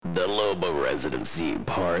the Lobo Residency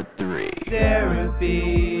Part 3.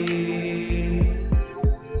 Therapy.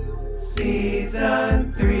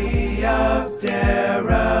 Season 3 of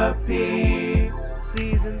Therapy.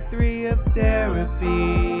 Season 3 of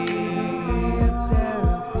Therapy. Season 3 of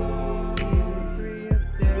Therapy. Season 3 of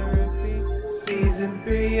Therapy. Season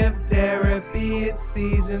 3 of Therapy. It's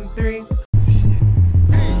Season 3.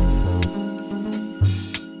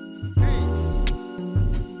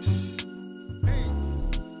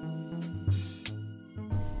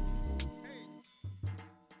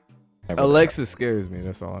 Alexa scares me.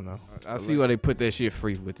 That's all I know. I see why they put that shit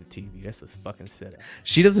free with the TV. That's a fucking setup.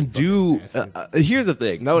 She doesn't do. Here's the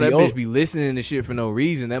thing. No, that The bitch be listening to shit for no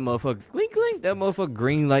reason. That motherfucker, clink, clink. That motherfucker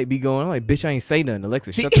green light be going. I'm like, bitch, I ain't say nothing.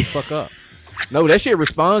 Alexa, shut the fuck up. No, that shit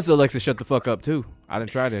responds to Alexa, shut the fuck up too. I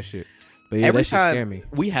didn't try that shit. But yeah, Every that shit time scare me.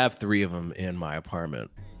 we have 3 of them in my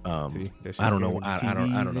apartment. See, that shit I don't scare know. me. I TVs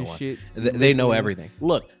don't know and why. shit, They know listening. everything.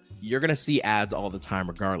 Look, you're gonna see ads all the time,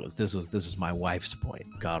 regardless. This is my wife's point.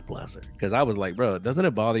 God bless her. Because I was like, bro, doesn't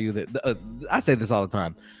it bother you that I say this all the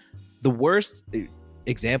time? The worst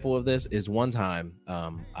example of this is one time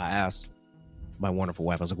I asked my wonderful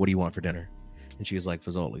wife, I was like, what do you want for dinner? And she was like,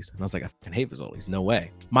 Fazoli's. And I was like, I fucking hate Fazoli's. No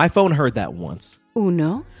way. My phone heard that once.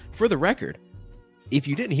 Uno. For the record, if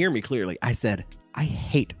you didn't hear me clearly, I said, I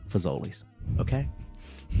hate Fazoli's. Okay?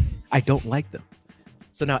 I don't like them.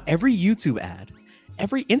 So now every YouTube ad,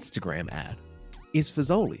 every Instagram ad is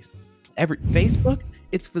Fazoli's. Every Facebook,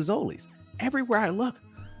 it's Fazoli's. Everywhere I look,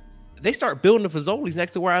 they start building the Fazoli's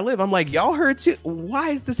next to where I live. I'm like, y'all heard too? Why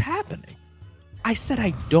is this happening? I said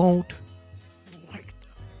I don't like them.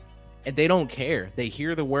 And they don't care. They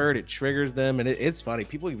hear the word, it triggers them. And it's funny.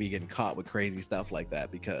 People can be getting caught with crazy stuff like that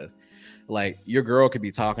because like your girl could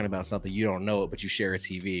be talking about something, you don't know it, but you share a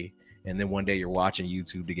TV. And then one day you're watching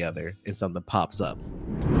YouTube together and something pops up.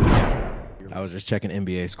 I was just checking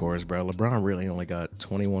NBA scores, bro. LeBron really only got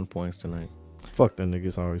 21 points tonight. Fuck that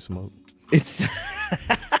niggas always smoke. It's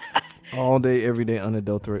All day, every day,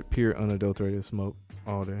 unadulterated, pure unadulterated smoke.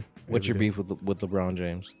 All day. what's your every day. beef with LeBron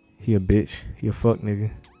James? He a bitch. He a fuck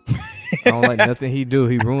nigga. I don't like nothing he do.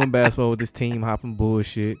 He ruined basketball with this team hopping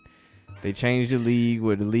bullshit. They changed the league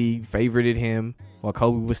where the league favorited him while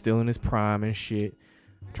Kobe was still in his prime and shit.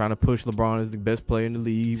 Trying to push LeBron as the best player in the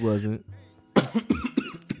league. He wasn't.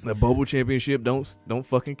 The bubble championship don't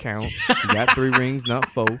fucking count. He got 3 rings, not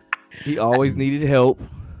 4. He always needed help.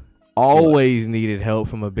 Always needed help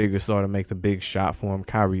from a bigger star to make the big shot for him,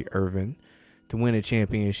 Kyrie Irving, to win a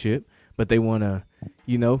championship. But they want to,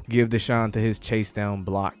 give Deshaun to his chase down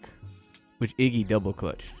block, which Iggy double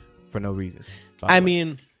clutched for no reason. I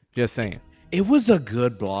mean, just saying. it was a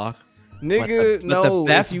good block. Nigga, but no, the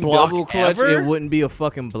best if you block double clutch, ever? it wouldn't be a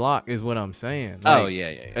fucking block, is what I'm saying. Oh, Like, yeah.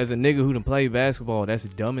 As a nigga who done played basketball, that's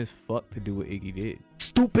dumb as fuck to do what Iggy did.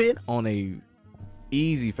 Stupid. On a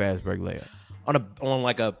easy fast break layup. On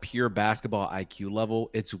like a pure basketball IQ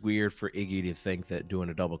level, it's weird for Iggy to think that doing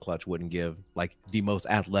a double clutch wouldn't give like the most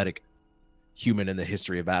athletic human in the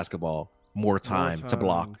history of basketball more time to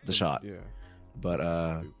block the shot. Yeah. But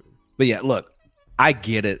yeah, look, I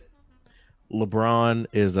get it. LeBron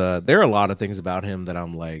is there are a lot of things about him that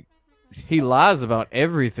I'm like, He lies about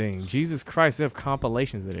everything. Jesus Christ, they have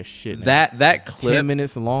compilations of this shit now. that clip, 10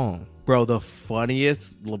 minutes long. bro, the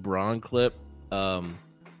funniest LeBron clip.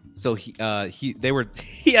 So he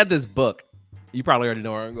had this book. You probably already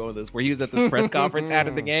know where I'm going with this, where he was at this press conference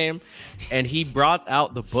after the game, and he brought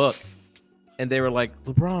out the book, and they were like,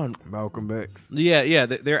 LeBron, Malcolm X. yeah,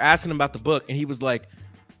 they're asking him about the book, and he was like,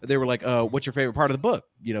 they were like, what's your favorite part of the book?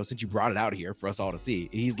 Since you brought it out here for us all to see.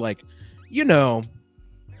 And he's like,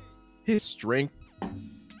 his strength,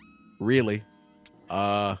 really.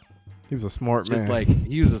 He was a smart Just man. like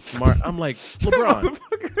he was a smart. I'm like, LeBron,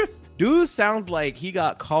 dude sounds like he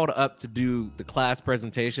got called up to do the class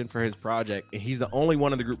presentation for his project, and he's the only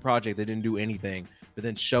one in the group project that didn't do anything, but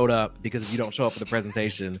then showed up because if you don't show up for the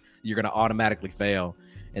presentation, you're gonna automatically fail.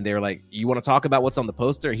 And they were like, "You want to talk about what's on the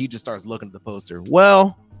poster?" He just starts looking at the poster.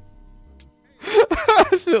 Well,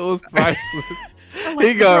 That shit was priceless. like,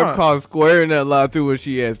 He got LeBron, caught square in that lie too when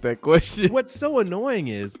she asked that question. what's so annoying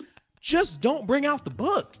is just don't bring out the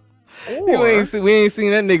book. We ain't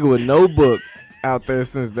seen that nigga with no book out there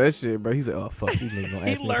since that shit, bro. He's like, oh fuck, these niggas gonna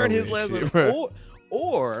He ask me learned his about that lesson. shit, bro.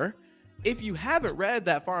 Or if you haven't read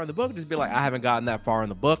that far in the book, just be like, I haven't gotten that far in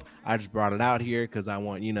the book. I just brought it out here because I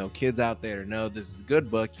want, kids out there to know this is a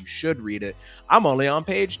good book. You should read it. I'm only on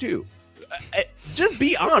page 2. Just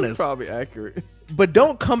be honest. Probably accurate. But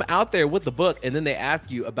don't come out there with the book and then they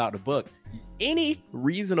ask you about the book. Any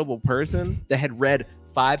reasonable person that had read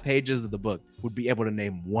 5 pages of the book would be able to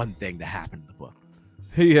name one thing that happened in the book.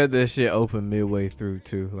 He had that shit open midway through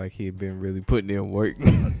too, like he had been really putting in work.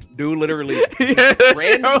 Dude literally Yeah,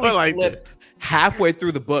 randomly like flipped halfway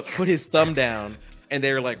through the book, put his thumb down, and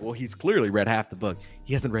they were like, well, he's clearly read half the book.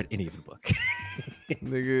 He hasn't read any of the book.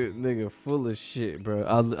 nigga, full of shit, bro.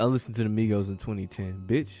 I listened to the Migos in 2010,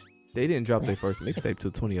 bitch. They didn't drop their first mixtape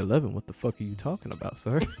till 2011. What the fuck are you talking about,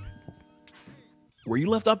 sir? Were you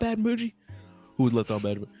left off Bad Bougie? Who was left off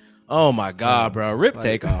Bad Bougie? Oh my god, bro. Rip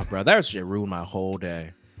Takeoff, bro. That shit ruined my whole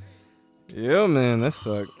day. Yeah, man, that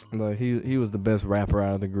sucked. Like he was the best rapper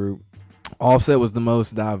out of the group. Offset was the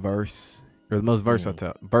most diverse, or the most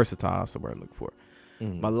versatile. Versatile, that's the word I'm looking for.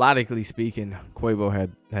 Melodically speaking, Quavo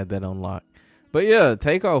had that on lock. But yeah,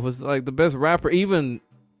 Takeoff was like the best rapper. Even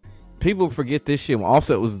people forget this shit. When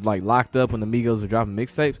Offset was like locked up when the Migos were dropping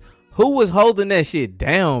mixtapes, who was holding that shit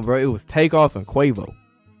down, bro? It was Takeoff and Quavo.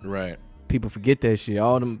 Right. People forget that shit.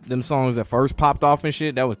 All them songs that first popped off and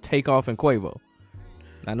shit, that was Takeoff and Quavo.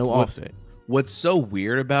 Not no Offset. What's so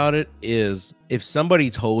weird about it is if somebody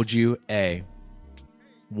told you, hey,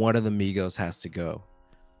 one of the Migos has to go,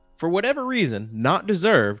 for whatever reason, not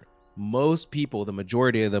deserved, most people, the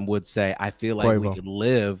majority of them would say, I feel like we could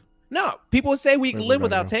live. No, people would say we could live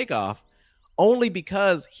without Takeoff only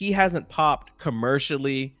because he hasn't popped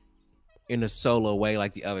commercially in a solo way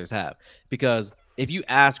like the others have. Because if you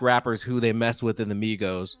ask rappers who they mess with in the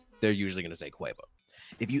Migos, they're usually going to say Quavo.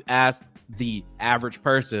 If you ask the average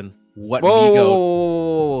person what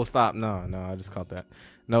Whoa, stop. No, I just caught that.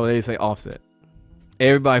 No, they say Offset.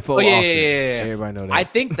 Everybody Offset. Yeah. Everybody know that. I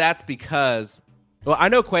think that's because, well, I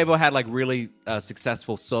know Quavo had like really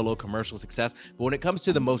successful solo commercial success, but when it comes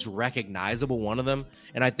to the most recognizable one of them,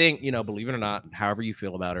 and I think, you know, believe it or not, however you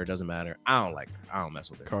feel about her, it doesn't matter. I don't like her. I don't mess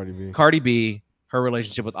with her. Cardi B, her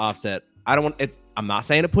relationship with Offset. I'm not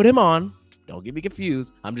saying to put him on. Don't get me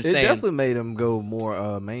confused. I'm just saying. It definitely made him go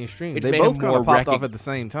more mainstream. They both kind of popped off at the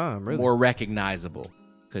same time, really. More recognizable.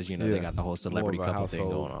 Because, you know, they got the whole celebrity couple thing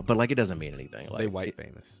going on. But, like, it doesn't mean anything. Like, they white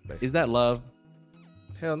famous, basically. Is that love?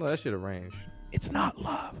 Hell no, that shit arranged. It's not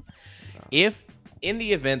love. No. If, in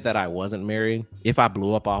the event that I wasn't married, if I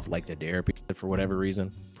blew up off, like, the therapy for whatever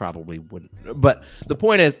reason, probably wouldn't. But the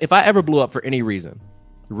point is, if I ever blew up for any reason,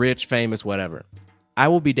 rich, famous, whatever, I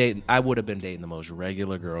would have been dating the most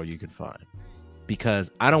regular girl you could find.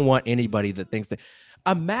 Because I don't want anybody that thinks that.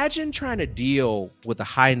 Imagine trying to deal with a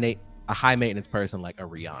high maintenance person like a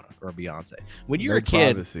Rihanna or a Beyonce. When you're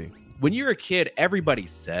a kid, everybody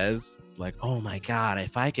says like, "Oh my God,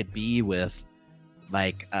 if I could be with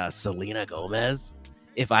like Selena Gomez,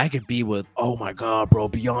 if I could be with, oh my God, bro,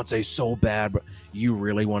 Beyonce's so bad, bro." You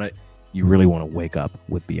really want to wake up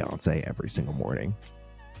with Beyonce every single morning.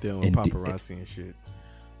 Dealing with paparazzi and shit.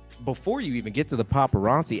 Before you even get to the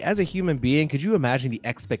paparazzi, as a human being, could you imagine the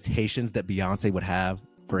expectations that Beyonce would have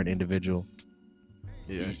for an individual?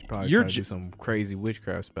 Yeah, she'd probably try to do some crazy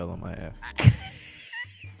witchcraft spell on my ass.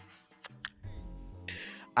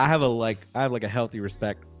 I have a healthy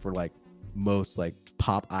respect for like most like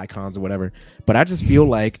pop icons or whatever, but I just feel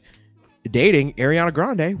like dating Ariana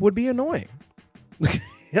Grande would be annoying.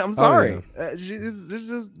 I'm sorry. It's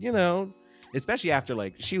just, you know, especially after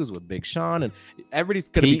like she was with Big Sean and everybody's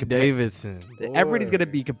gonna Pete Davidson. Everybody's gonna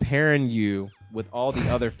be comparing you with all the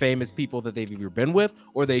other famous people that they've either been with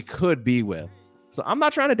or they could be with. So I'm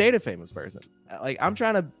not trying to date a famous person. Like I'm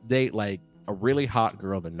trying to date like a really hot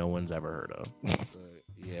girl that no one's ever heard of.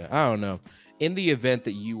 Yeah, I don't know. In the event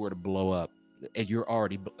that you were to blow up and you're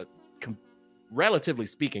already, relatively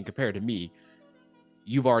speaking, compared to me,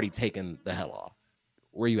 you've already taken the hell off.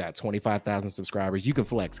 Where you at? 25,000 subscribers. You can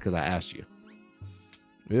flex because I asked you.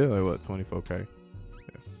 Yeah, like what, 24K?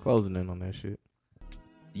 Yeah. Closing in on that shit.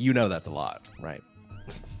 You know that's a lot, right?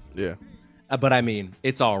 Yeah. But I mean,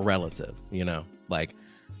 it's all relative, you know? Like,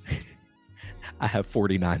 I have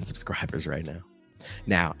 49 subscribers right now.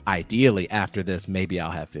 Now, ideally, after this, maybe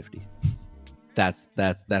I'll have 50. That's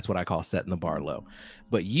what I call setting the bar low.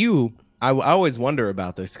 But I always wonder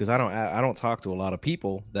about this because I don't talk to a lot of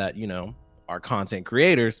people that, you know, are content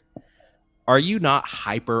creators. Are you not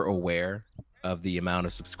hyper aware of the amount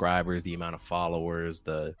of subscribers, the amount of followers,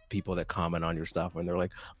 the people that comment on your stuff when they're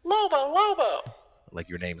like, Lobo, like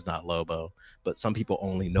your name's not Lobo, but some people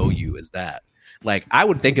only know you as that. Like I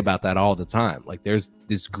would think about that all the time. Like there's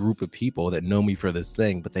this group of people that know me for this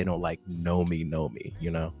thing, but they don't like know me,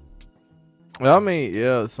 you know? Well, I mean,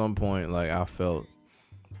 yeah, at some point, like I felt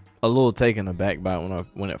a little taken aback by it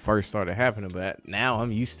when it first started happening, but now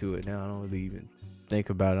I'm used to it. Now I don't really even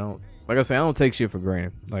think about it. Like I say, I don't take shit for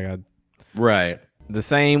granted. Right. The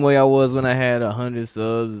same way I was when I had 100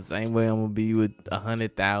 subs, the same way I'm gonna be with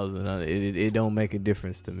 100,000. It don't make a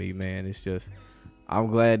difference to me, man. It's just I'm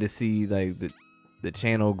glad to see like the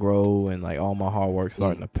channel grow and like all my hard work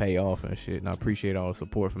starting to pay off and shit. And I appreciate all the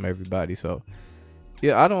support from everybody. So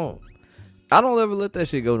yeah, I don't ever let that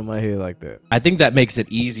shit go to my head like that. I think that makes it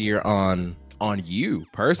easier on you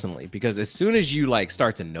personally, because as soon as you like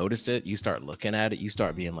start to notice it, you start looking at it, you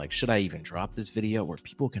start being like, should I even drop this video? Are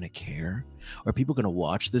people gonna care? Are people gonna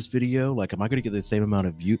watch this video? Like, am I gonna get the same amount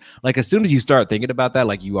of view? Like, as soon as you start thinking about that,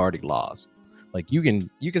 like, you already lost. Like, you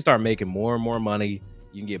can start making more and more money,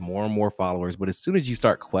 you can get more and more followers, but as soon as you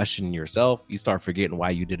start questioning yourself, you start forgetting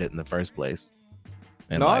why you did it in the first place.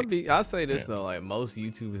 And no, like, I say this though, like most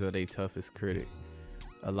YouTubers are their toughest critic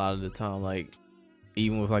a lot of the time. Like,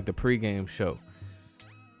 even with like the pregame show,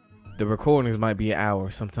 the recordings might be an hour,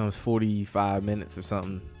 sometimes 45 minutes or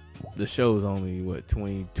something. The show's only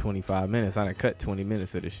 20-25 minutes. I done cut 20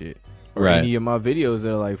 minutes of the shit. Or right. Any of my videos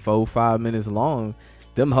that are like 4-5 minutes long,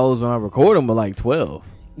 them hoes when I record them are like 12.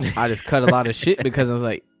 I just cut a lot of shit because I was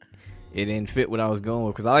like, it didn't fit what I was going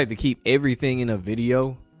with. Because I like to keep everything in a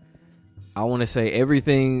video. I want to say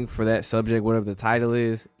everything for that subject, whatever the title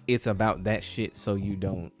is, it's about that shit, so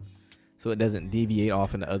it doesn't deviate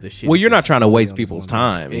off into other shit. Well, you're not trying to waste on people's this one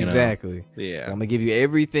time. exactly. You know? Yeah. So I'm gonna give you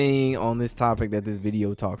everything on this topic that this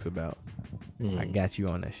video talks about. I got you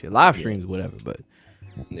on that shit. Live streams, whatever, but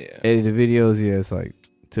edited videos, yeah, it's like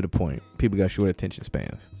to the point. People got short attention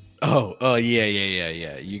spans. Oh,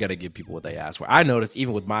 yeah. You got to give people what they ask for. I noticed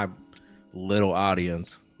even with my little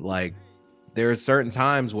audience, like there are certain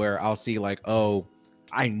times where I'll see like, oh,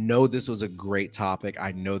 I know this was a great topic.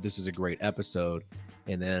 I know this is a great episode.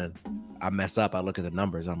 And then I mess up. I look at the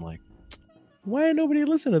numbers. I'm like, why ain't nobody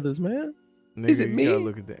listen to this, man? Nigga, Is it me? You gotta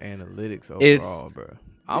look at the analytics overall,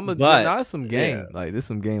 bro. That's some game. Yeah. Like this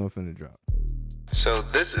some game I'm finna drop. So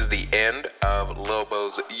this is the end of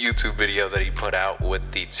Lobo's YouTube video that he put out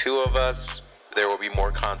with the two of us. There will be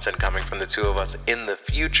more content coming from the two of us in the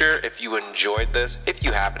future. If you enjoyed this, if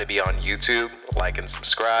you happen to be on YouTube, like and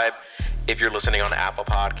subscribe. If you're listening on Apple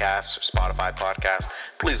Podcasts or Spotify Podcasts,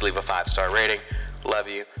 please leave a 5-star rating. Love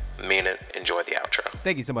you. Mean it. Enjoy the outro.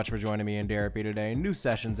 Thank you so much for joining me in therapy today. New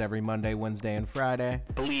sessions every Monday, Wednesday, and Friday.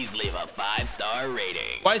 Please leave a 5-star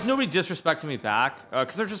rating. Why is nobody disrespecting me back?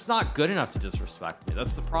 Because they're just not good enough to disrespect me.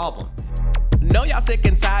 That's the problem. Know y'all sick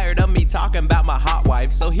and tired of me talking about my hot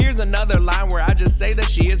wife. So here's another line where I just say that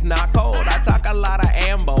she is not cold. I talk a lot, I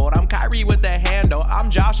am bold. I'm Kyrie with the handle.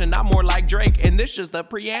 I'm Josh and I'm more like Drake. And this just the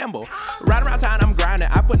preamble. Right around town I'm grinding.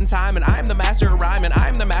 I put in time and I am the master of rhyming. I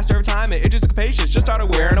am the master of timing. It just took patience. Just started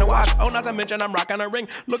wearing a watch. Oh, not to mention I'm rocking a ring.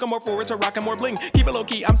 Looking more forward to rocking more bling. Keep it low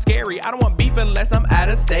key, I'm scary. I don't want beef unless I'm at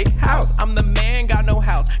a steakhouse. I'm the man, got no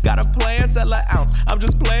house. Got a plan, sell an ounce. I'm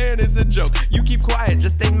just playing, it's a joke. You keep quiet,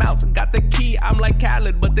 just stay mouse. Got the key, I'm like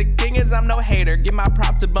Khaled, but the king is I'm no hater. Give my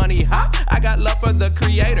props to Bunny Hop. I got love for the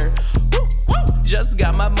creator. Woo, woo. Just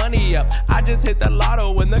got my money up. I just hit the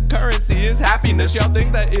lotto and the currency is happiness. Y'all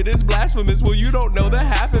think that it is blasphemous? Well, you don't know the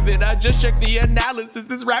half of it. I just checked the analysis.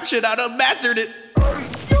 This rap shit, I done mastered it.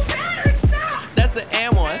 That's an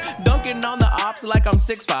and one. Dunking on the ops like I'm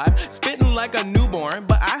 6'5", spitting like a newborn,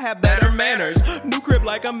 but I have better manners. New crib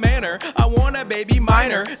like a manor. I want a baby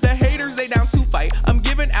minor. The haters, they down to fight. I'm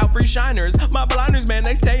giving out free shiners. My blinders, man,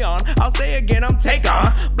 they stay on. I'll say again, I'm take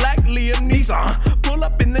on. Black Liam Neeson. Pull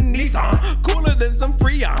up in the Nissan. Cooler than some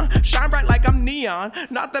Freon. Shine bright like I'm neon.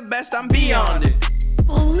 Not the best, I'm beyond it.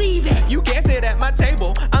 Believe it. You can't sit at my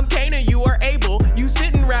table. I'm Kanan, you are able. You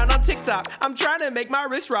sitting around on TikTok. I'm trying to make my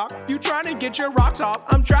wrist rock. You trying to get your rocks off.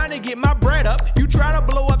 I'm trying to get my bread up. You trying to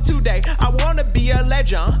blow up today. I want to be a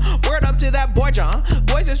legend. Word up to that boy John.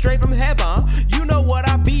 Voices straight from heaven. You know what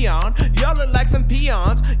I be on. Y'all look like some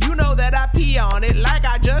peons. You know that I pee on it like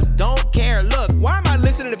I just don't care. Look, why am I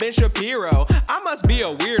listening to Ben Shapiro? I must be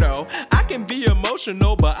a weirdo. I can be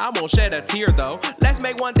emotional, but I won't shed a tear though. Let's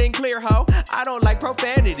make one thing clear, ho. I don't like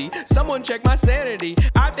profanity. Someone check my sanity.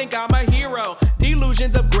 I think I'm a hero.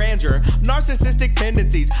 Delusions of grandeur. Narcissistic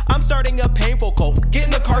tendencies. I'm starting a painful cult.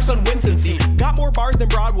 Getting a Carson Winston seat. Got more bars than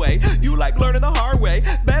Broadway. You like learning the hard way.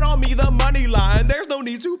 Bet on me the money line. There's no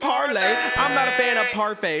need to parlay. I'm not a fan of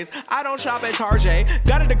parfaits. I don't shop at Target.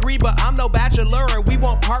 Got a degree, but I'm no bachelor and we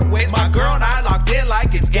won't part ways. My girl and I locked in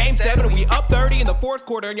like it's game 7 and we up 30 in the fourth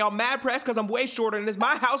quarter. And y'all mad pressed cause I'm way shorter and it's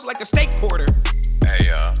my house like a steak porter. Hey,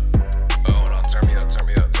 hold on, turn me up.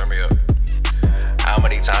 How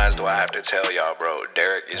many times do I have to tell y'all, bro?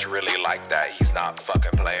 Derek is really like that. He's not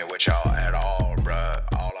fucking playing with y'all at all, bruh.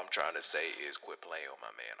 All I'm trying to say is quit playing with my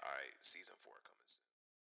man. All right, season 4.